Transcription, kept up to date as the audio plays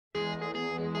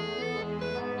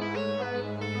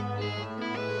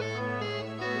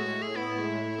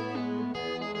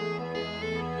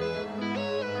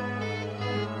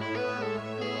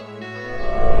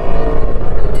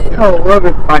Hello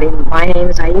everybody, my name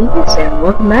is Ides, and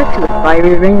welcome back to the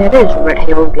fiery ring that is Red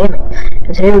Halo Gaming.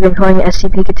 And today we're going to be playing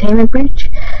SCP Containment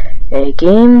Breach, a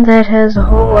game that has a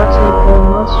whole lot of cool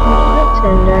monsters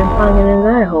in it, and I'm probably going to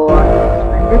die a whole lot. It's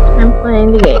my first time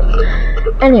playing the game.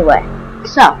 Anyway,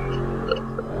 so,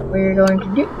 what you're going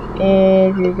to do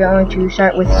is you're going to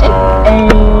start with Sync,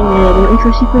 and a little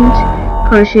intro sequence,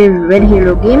 courtesy of Red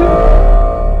Halo Gaming.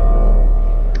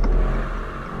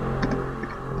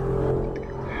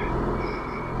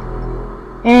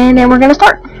 And then we're gonna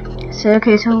start. So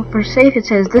okay, so for save it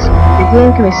says the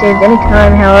game can be saved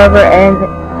anytime, however, and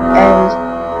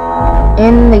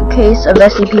in the case of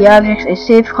SCP objects, a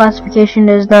safe classification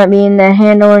does not mean that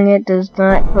handling it does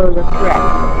not pose a threat.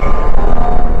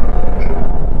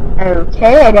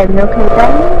 Okay, I don't know what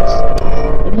that means.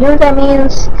 If you know what that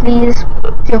means, please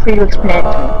feel free to explain it to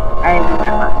me. I would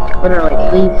not literally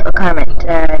leave a comment.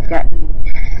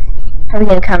 Haven't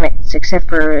gotten comments except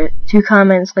for 2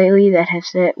 comments lately that have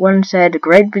said, one said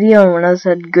great video and one other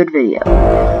said good video,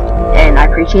 and I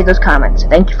appreciate those comments.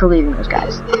 Thank you for leaving those,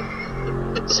 guys.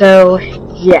 So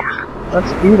yeah, let's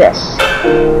do this.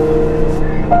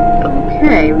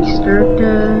 Okay, we start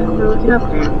looking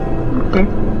up now. Okay,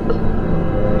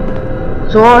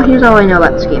 so here's all I know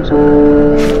about this game. So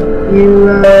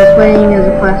you playing as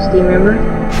a Class D member,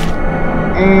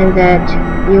 and that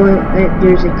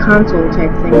there's a console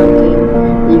type thing on the game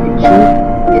that you can shoot.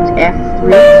 It's F3,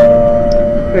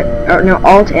 or no,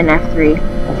 Alt and F3.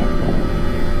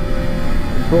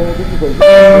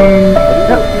 And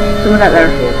oh, someone out there.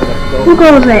 Who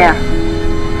goes there?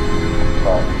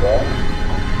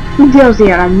 Who goes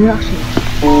there? I'm rushing.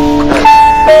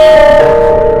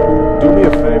 Do me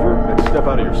a favor and step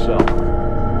out of your cell.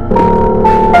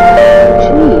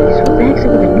 Jeez, what the heck's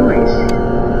up with the noise?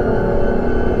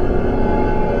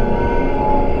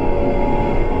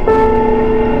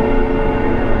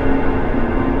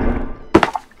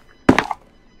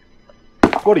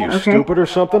 What are you, stupid or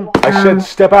something? I said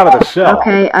step out of the cell.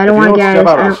 Okay, I don't want to get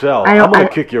out of the cell. I'm gonna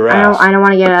kick your ass. I don't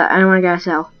want to get out. I don't want to get out of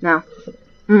cell. No.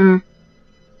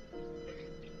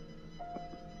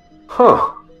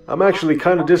 Huh. I'm actually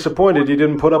kind of disappointed you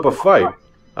didn't put up a fight.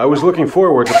 I was looking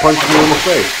forward to punching you in the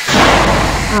face.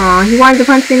 Aw, he wanted to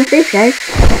punch me in the face, guys.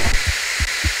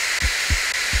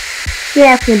 Get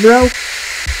after me, bro.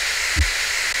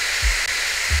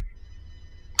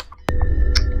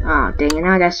 Oh, dang it,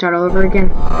 now I gotta start all over again.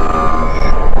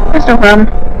 That's no problem.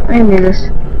 I can do this.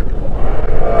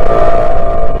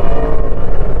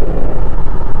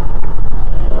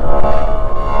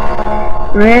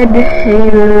 Red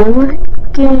Halo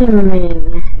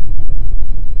Gaming.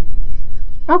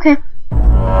 Okay.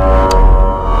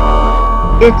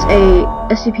 It's a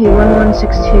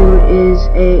SCP-1162 is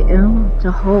a... oh, it's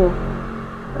a hole.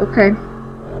 Okay.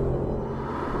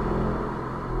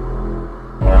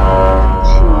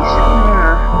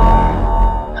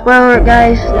 Spoiler,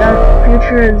 guys,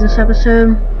 future of this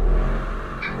episode,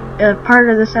 part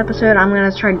of this episode, I'm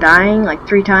gonna try dying like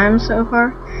 3 times so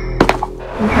far.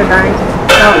 I'm try dying.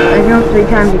 Well, I know 3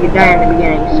 times you could die in the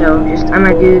beginning, so I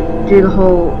might do the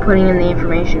whole putting in the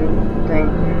information thing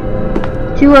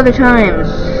 2 other times.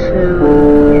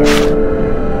 So yeah.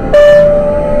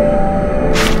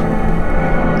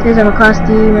 It says I'm a Class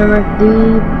D member,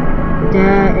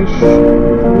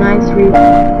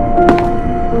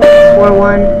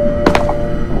 D-9341.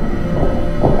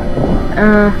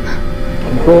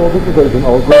 Control, this is Agent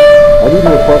Aldrin. I need a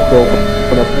request to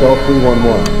open up cell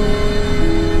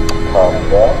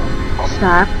 311.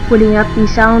 Stop putting up the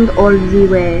sound all the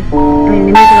way. I mean,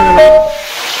 the music on the way.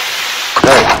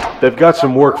 Hey, they've got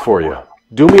some work for you.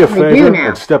 Do me a favor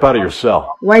and step out of your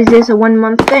cell. Why is this a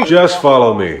 1-month thing? Just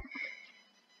follow me.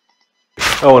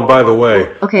 Oh, and by the way,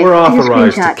 we're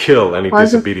authorized to kill any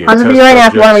disobedient test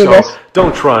subjects, so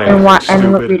don't try anything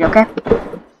stupid. Read, okay?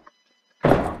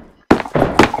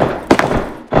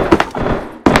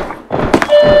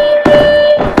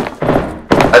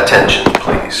 Attention,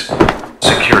 please.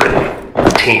 Security.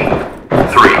 Team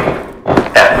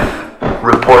 3F.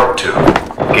 Report to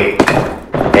Gate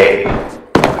A.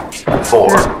 For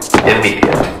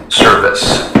immediate service.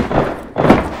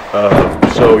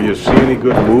 So you see any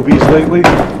good movies lately?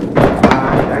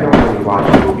 I don't really watch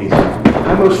movies.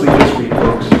 I mostly just read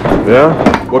books. Yeah?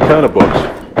 What kind of books?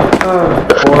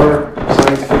 Horror,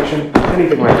 science fiction,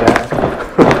 anything like that.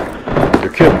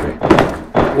 You're kidding me.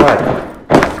 What?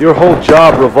 Your whole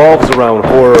job revolves around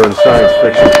horror and science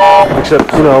fiction.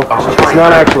 Except, you know, it's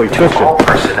not actually fiction. All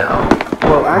personnel.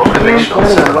 Well, actually, Motivational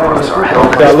seminars are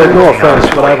held. Yeah, look, no offense,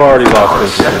 but I've already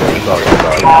lost interest in talking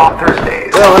about it. On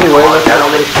Thursdays. Well, anyway, let's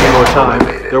not waste any more time.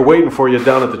 They're waiting for you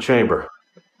down at the chamber.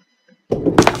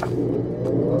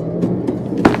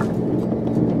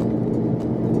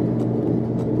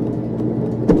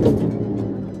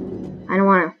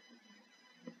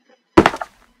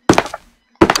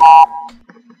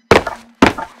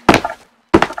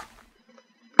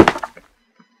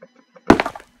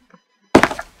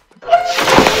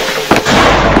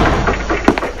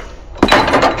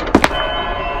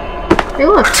 Hey,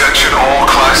 look. Attention all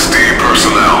Class D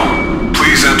personnel.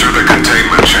 Please enter the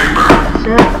containment chamber.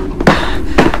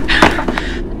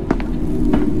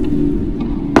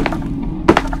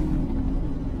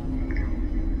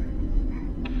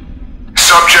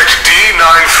 Subject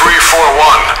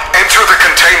D9341, enter the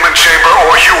containment chamber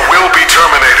or you will be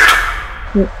terminated.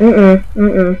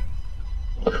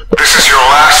 This is your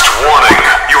last warning.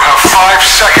 You have 5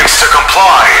 seconds to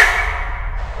comply.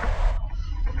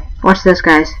 Watch this,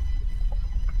 guys.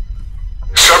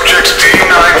 Subject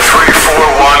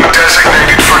D9341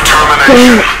 designated for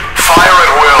termination. Fire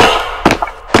at will.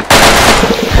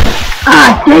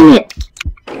 Ah, dang it!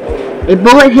 A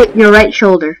bullet hit your right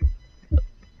shoulder.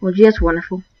 Well, gee, that's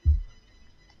wonderful.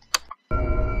 Told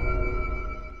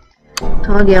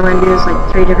you I'm gonna do this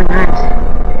like 3 different times.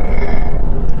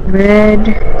 Red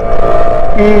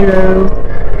Halo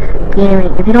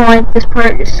Gaming. If you don't like this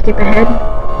part, just skip ahead.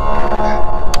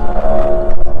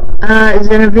 Is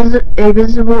it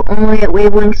visible only at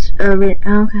wavelengths? Okay.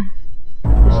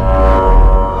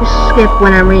 Just skip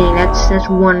when I'm reading. That's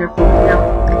wonderful.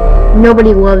 No,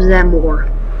 nobody loves that more.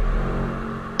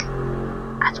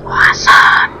 That's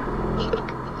awesome.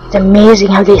 It's amazing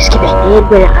how they skip ahead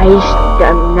when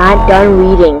I'm not done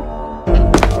reading.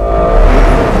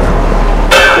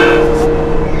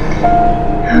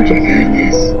 Oh dear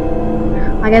goodness.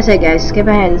 Like I said, guys, skip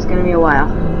ahead. It's gonna be a while.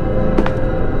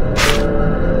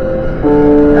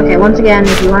 Okay, once again,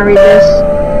 if you want to read this,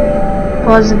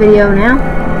 pause the video now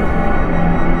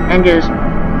and just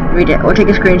read it, or take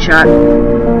a screenshot.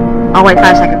 I'll wait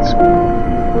 5 seconds.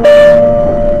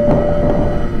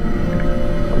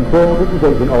 Control, this is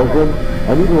Agent Olsen.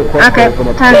 I need to request Okay,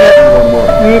 time's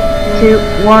up. 3, 2,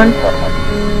 1.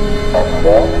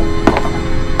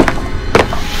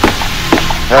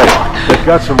 Hey, they've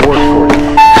got some work for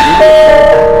you.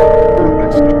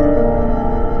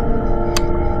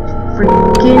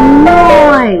 Freaking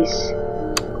nice!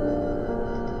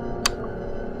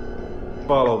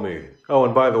 Follow me. Oh,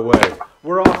 and by the way,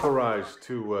 we're authorized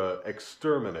to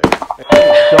exterminate.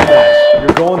 Hey, dumbass,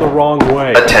 you're going the wrong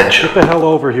way. Attention. Get the hell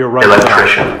over here right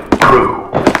Electrician, crew,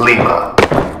 Lima.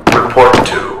 Report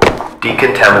to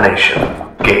decontamination.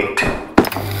 Gate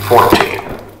 14.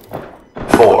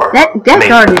 4. That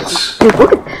guard is... Dude,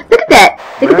 look at that!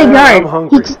 Look at the guard! I'm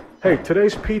hungry. Hey,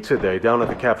 today's pizza day down at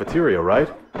the cafeteria, right?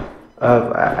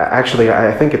 Actually,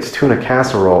 I think it's tuna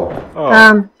casserole.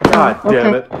 Oh, God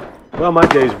damn it. Well, my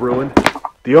day's ruined.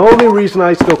 The only reason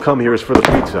I still come here is for the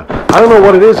pizza. I don't know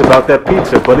what it is about that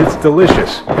pizza, but it's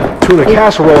delicious. Tuna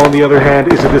casserole, on the other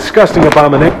hand, is a disgusting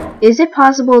abomination. Is it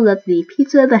possible that the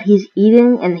pizza that he's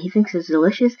eating and he thinks is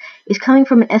delicious is coming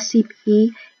from an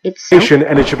SCP itself?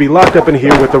 And it should be locked up in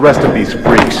here with the rest of these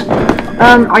freaks.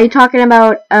 Are you talking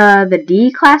about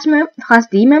the Class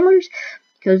D members?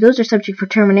 Because those are subject for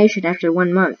termination after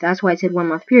 1 month. That's why it said 1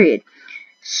 month period.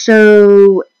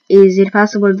 So, is it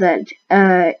possible that,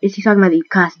 is he talking about the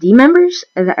Class D members?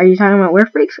 Are you talking about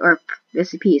Werf freaks or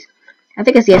SCPs? I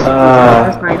think it's the SCPs.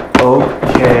 That's fine.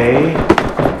 Okay.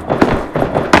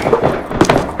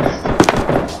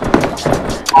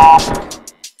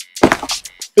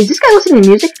 Is this guy listening to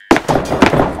music?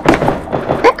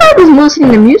 That guy wasn't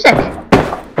listening to music.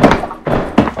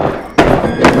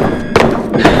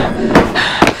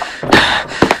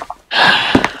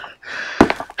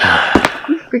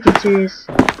 You freaking serious?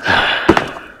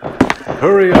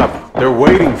 Hurry up. They're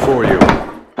waiting for you.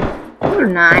 No, they're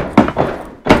not.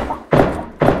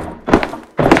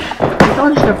 It's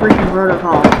all just a freaking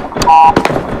protocol.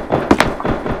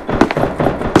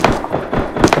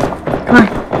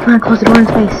 Come on, close the door in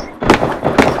space.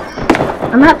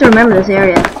 I'm gonna have to remember this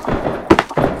area.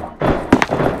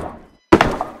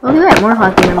 Look at that, more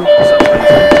hockey members.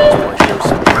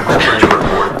 Remember to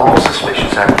report all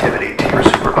suspicious activity to your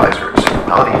supervisors.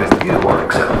 Not even you are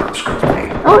exempt from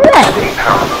scrutiny. Oh, yeah. Stay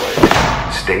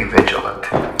paranoid. Stay vigilant.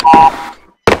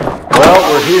 Well,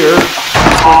 we're here.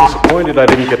 I'm disappointed I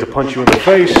didn't get to punch you in the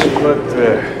face, but,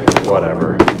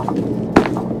 whatever.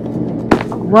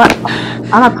 What? I'm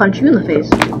gonna punch you in the face,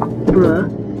 bruh.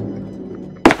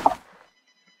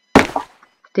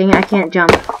 Dang it, I can't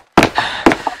jump.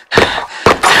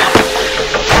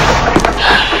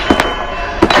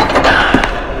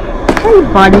 Hey,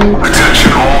 buddy.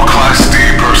 Attention all Class D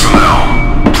personnel.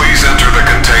 Please enter the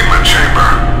containment chamber.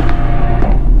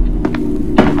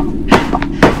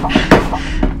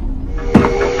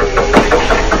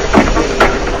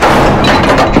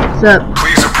 What's up?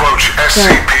 Please approach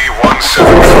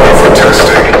SCP-174 for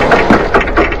testing.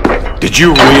 Did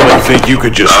you really think you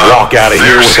could just walk out of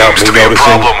here without me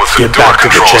noticing? Get back to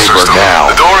the chamber now.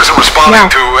 The door isn't responding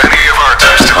to any of our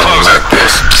attempts to close it.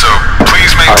 So please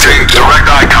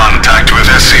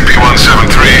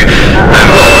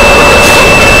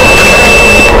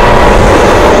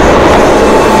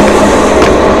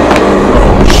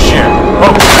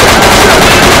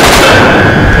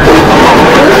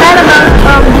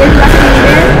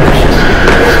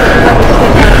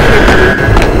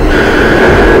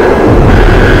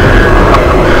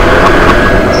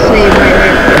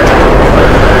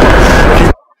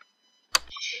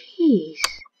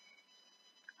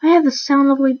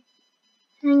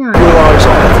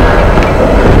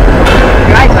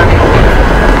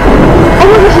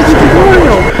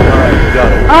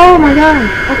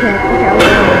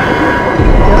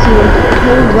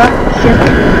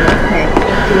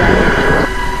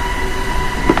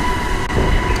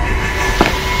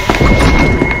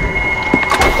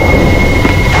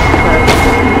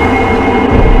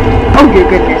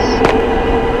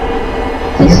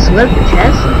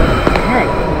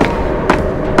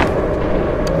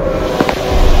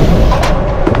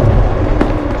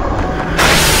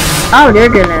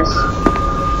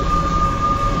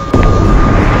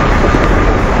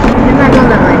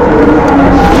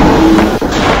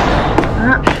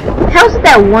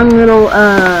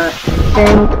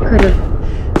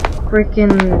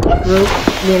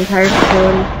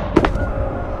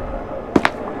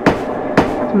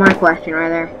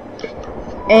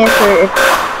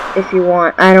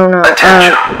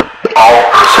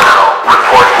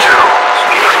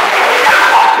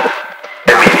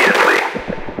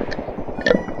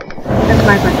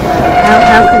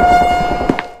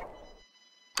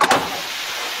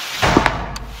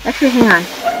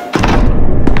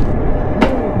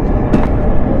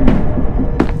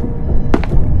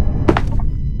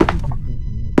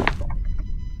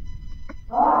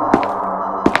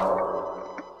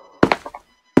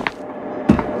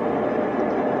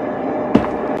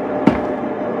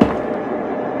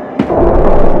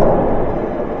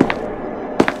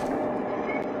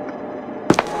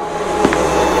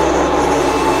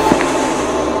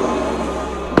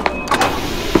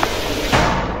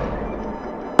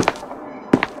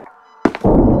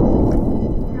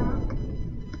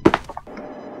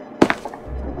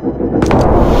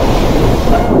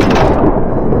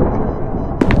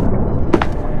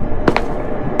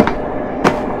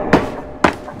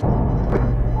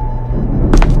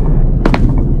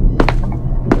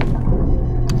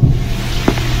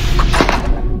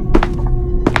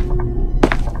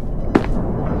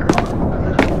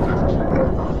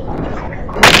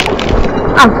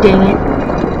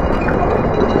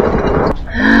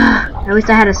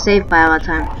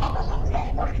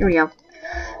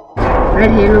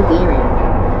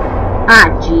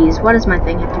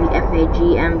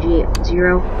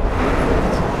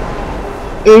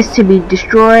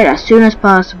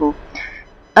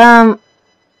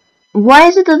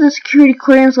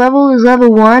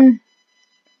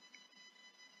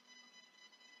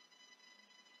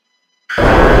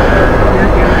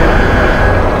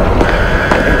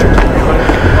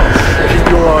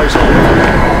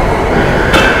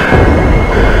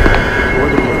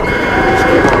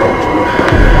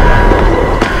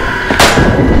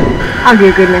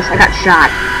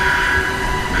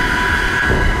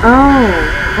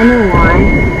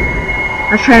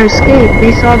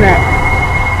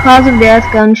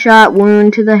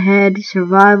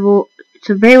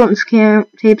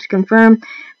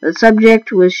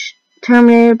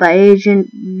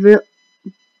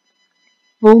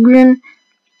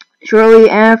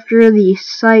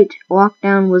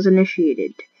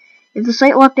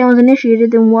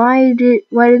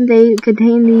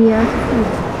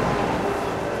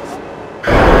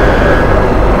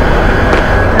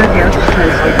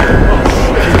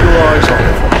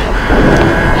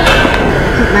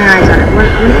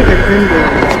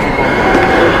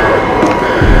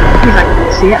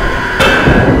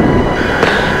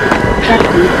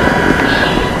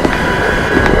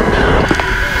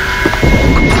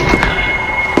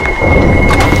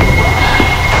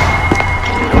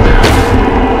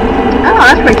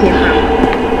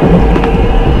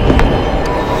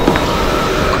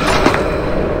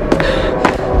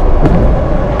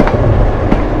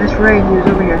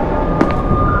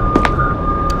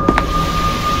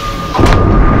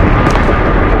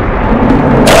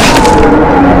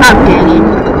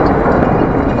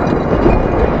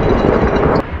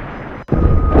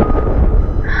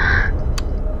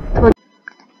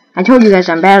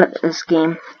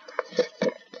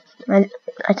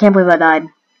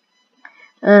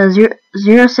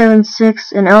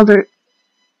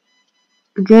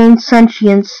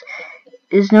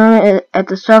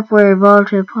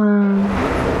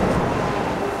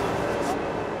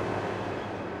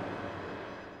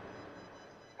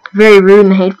Very rude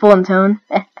and hateful in tone.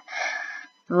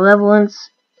 Malevolence,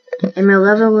 a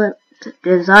malevolent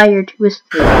desire to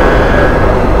escape. Keep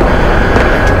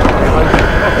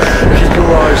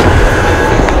your eyes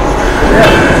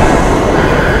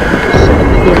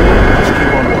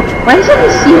Why does he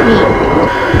see me?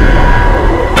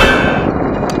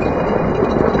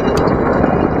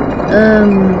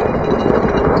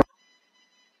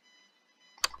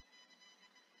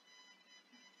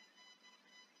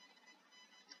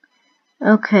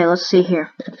 Okay, let's see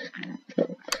here.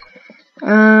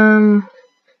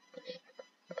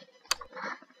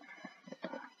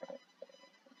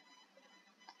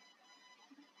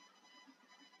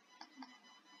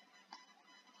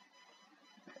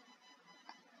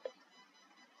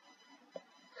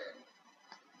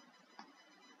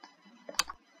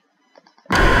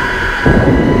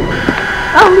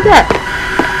 Oh, look at that!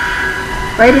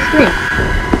 Right at screen.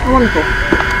 Oh, wonderful.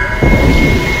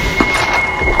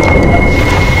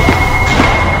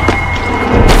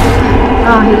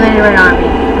 Oh, he landed right on me.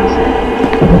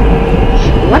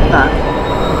 What the?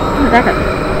 Where did that go?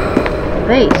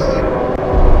 Base.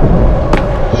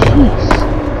 Jeez.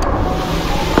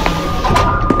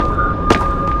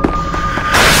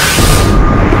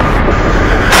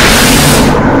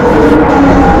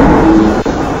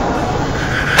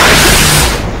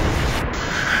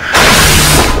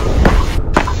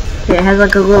 Okay, it has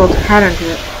like a little pattern to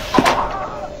it.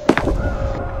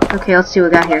 Okay, let's see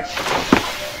what we got here.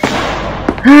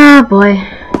 Ah, boy.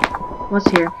 What's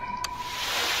here?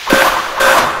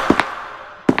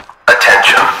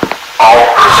 Attention. All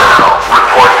personnel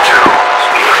report to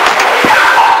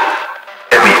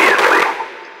immediately.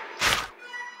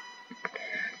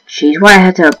 Jeez, why I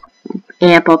had to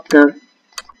amp up the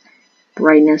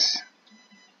brightness.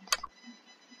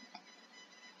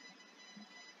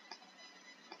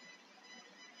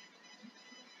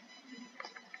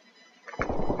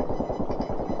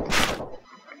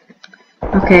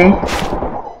 Okay.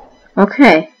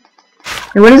 Okay.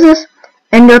 And what is this?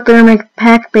 Endothermic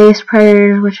pack-based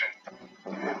predators, which...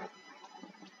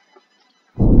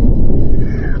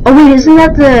 Oh wait, isn't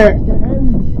that the...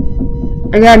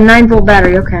 I got a 9-volt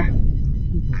battery, okay.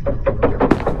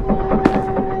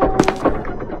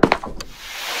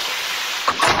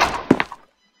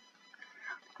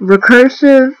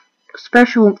 Recursive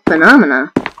special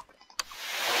phenomena.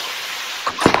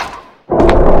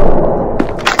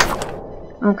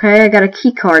 Okay, I got a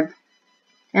key card.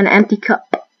 And an empty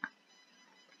cup.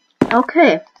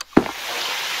 Okay.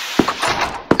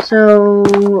 So,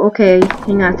 okay,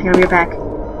 hang on a second, I'll be right back.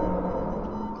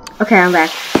 Okay, I'm back.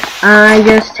 I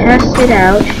just tested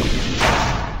out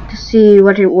to see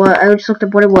what it was. I just looked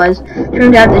up what it was.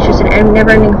 Turned out it's just an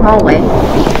never-ending hallway.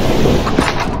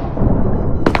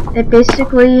 It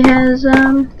basically has,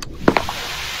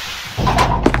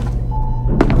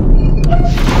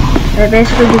 it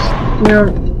basically just, you know,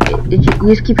 you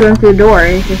just keep going through the door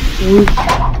and it just leaks.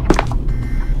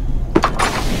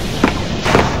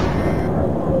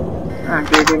 Oh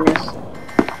dear goodness.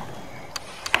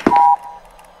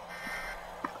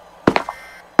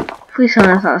 Please tell me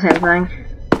that's not the same thing.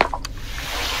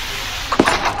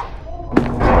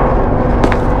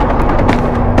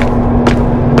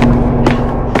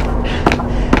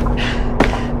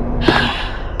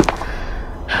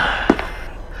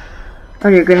 Oh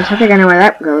dear goodness, I think I know where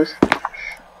that goes.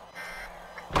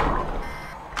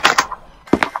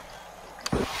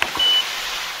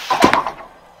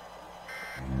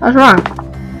 What's wrong?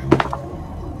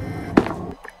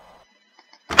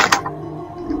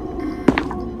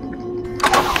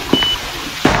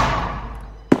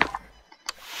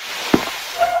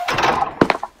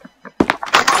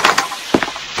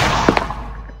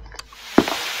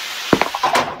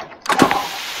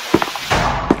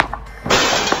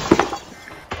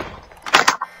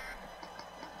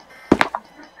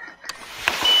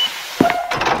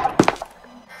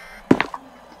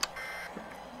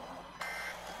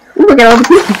 Ooh, I got all the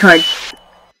key cards.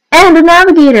 And a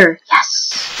navigator!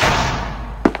 Yes!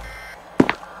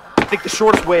 I think the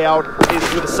shortest way out is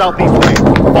through the southeast way.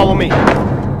 Follow me. I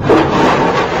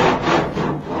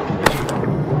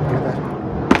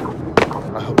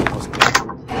hope it wasn't.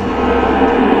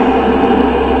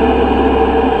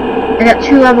 I got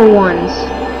 2 level 1s.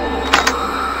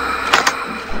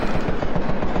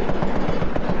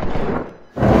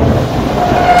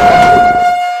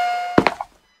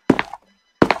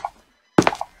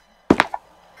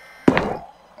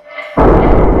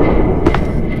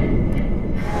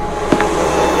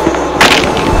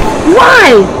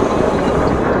 Why?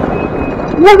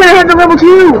 Why would I have the level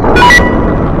 2?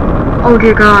 Oh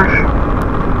dear gosh.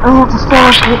 I have to stay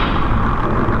up.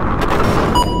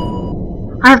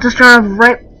 I have to start off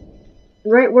right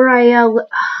where I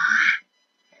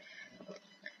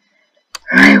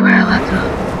right where I left off.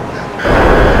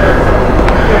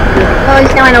 Well, at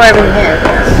least now I know where everything is.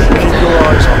 Keep your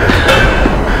eyes on it.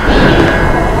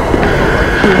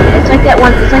 It's like that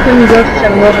one. It's like when you go through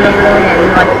something over and over again, and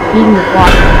you're like beating the clock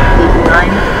each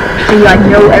time. So you like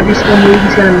know every single move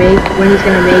he's gonna make, when he's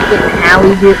gonna make it, and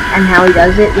how he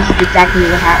does it. This is exactly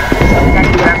what happened.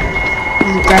 This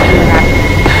is exactly what happened.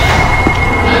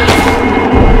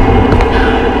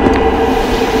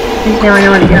 At least now I know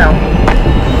where to go.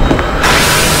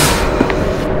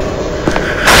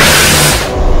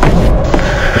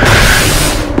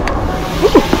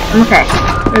 Ooh, I'm okay.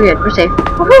 We're good. We're safe.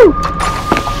 Woohoo!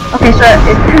 Okay, so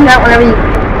it turns out whenever you...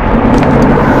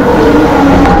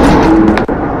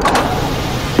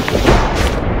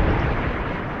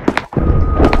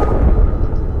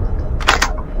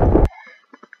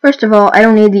 First of all, I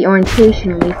don't need the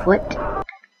orientation leaflet.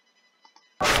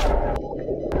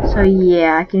 So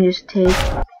yeah, I can just take...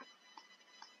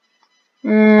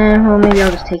 well, maybe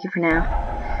I'll just take it for now.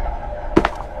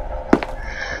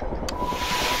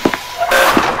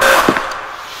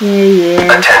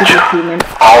 Yeah, Attention. achievement.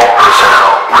 All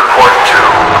personnel, report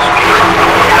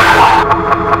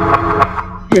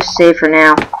to... Just save for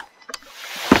now.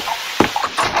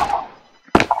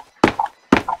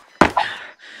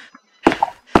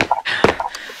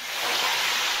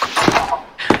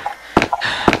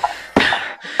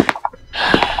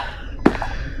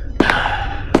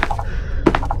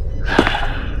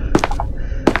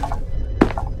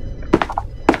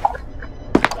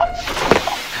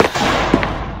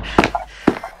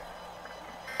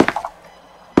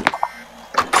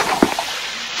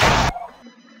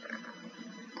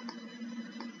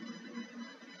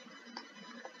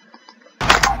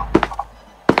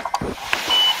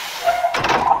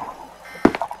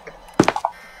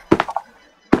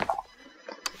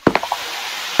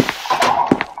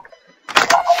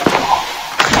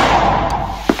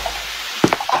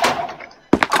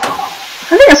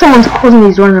 I think someone's closing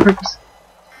these doors on purpose.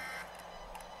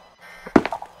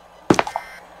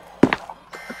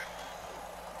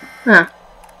 Huh.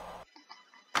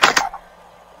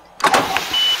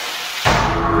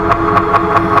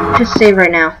 Just save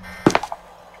right now.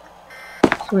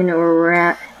 So we know where we're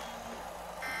at.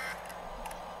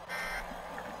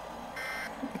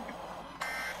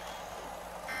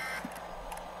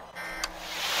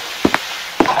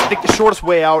 I think the shortest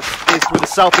way out is through the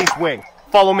southeast wing.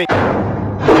 Follow me.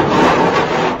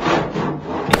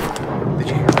 Did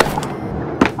you hear that?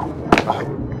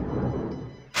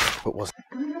 What was it?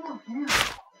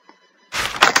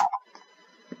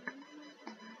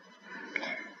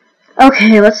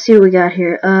 Okay, let's see what we got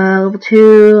here. Level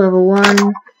 2, level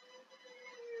 1.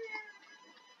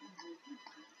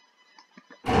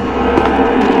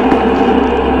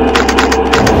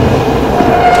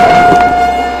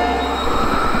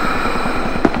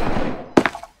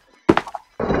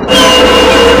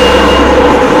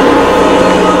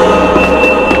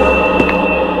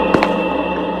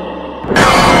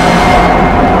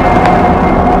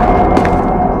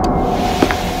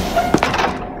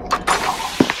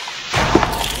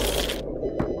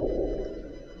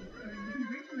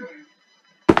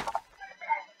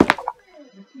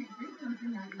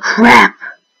 Crap!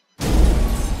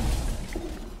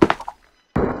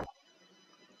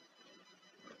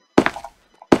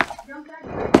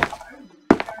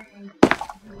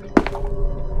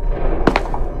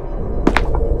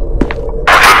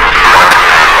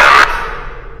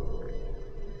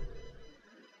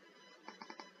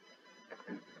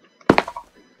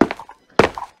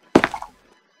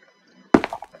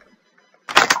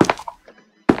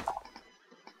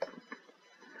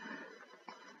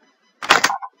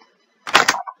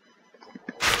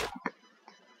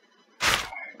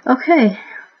 Okay.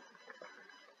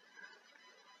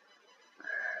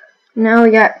 Now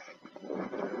we got...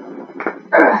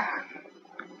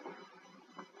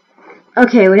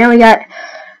 Okay, now we got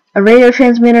a radio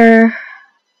transmitter,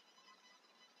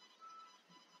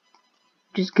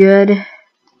 which is good.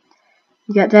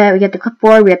 We got that, we got the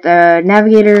clipboard, we got the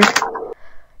navigator.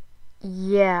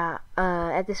 Yeah,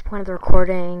 at this point of the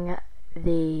recording,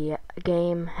 the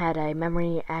game had a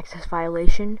memory access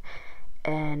violation,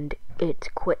 and it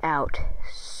quit out,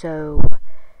 so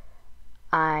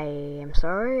I am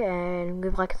sorry, and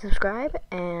leave a like and subscribe,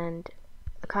 and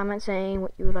a comment saying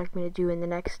what you would like me to do in the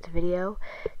next video.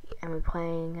 I'm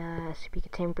playing SCP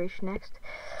Containment Breach next,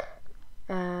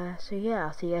 so yeah,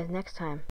 I'll see you guys next time.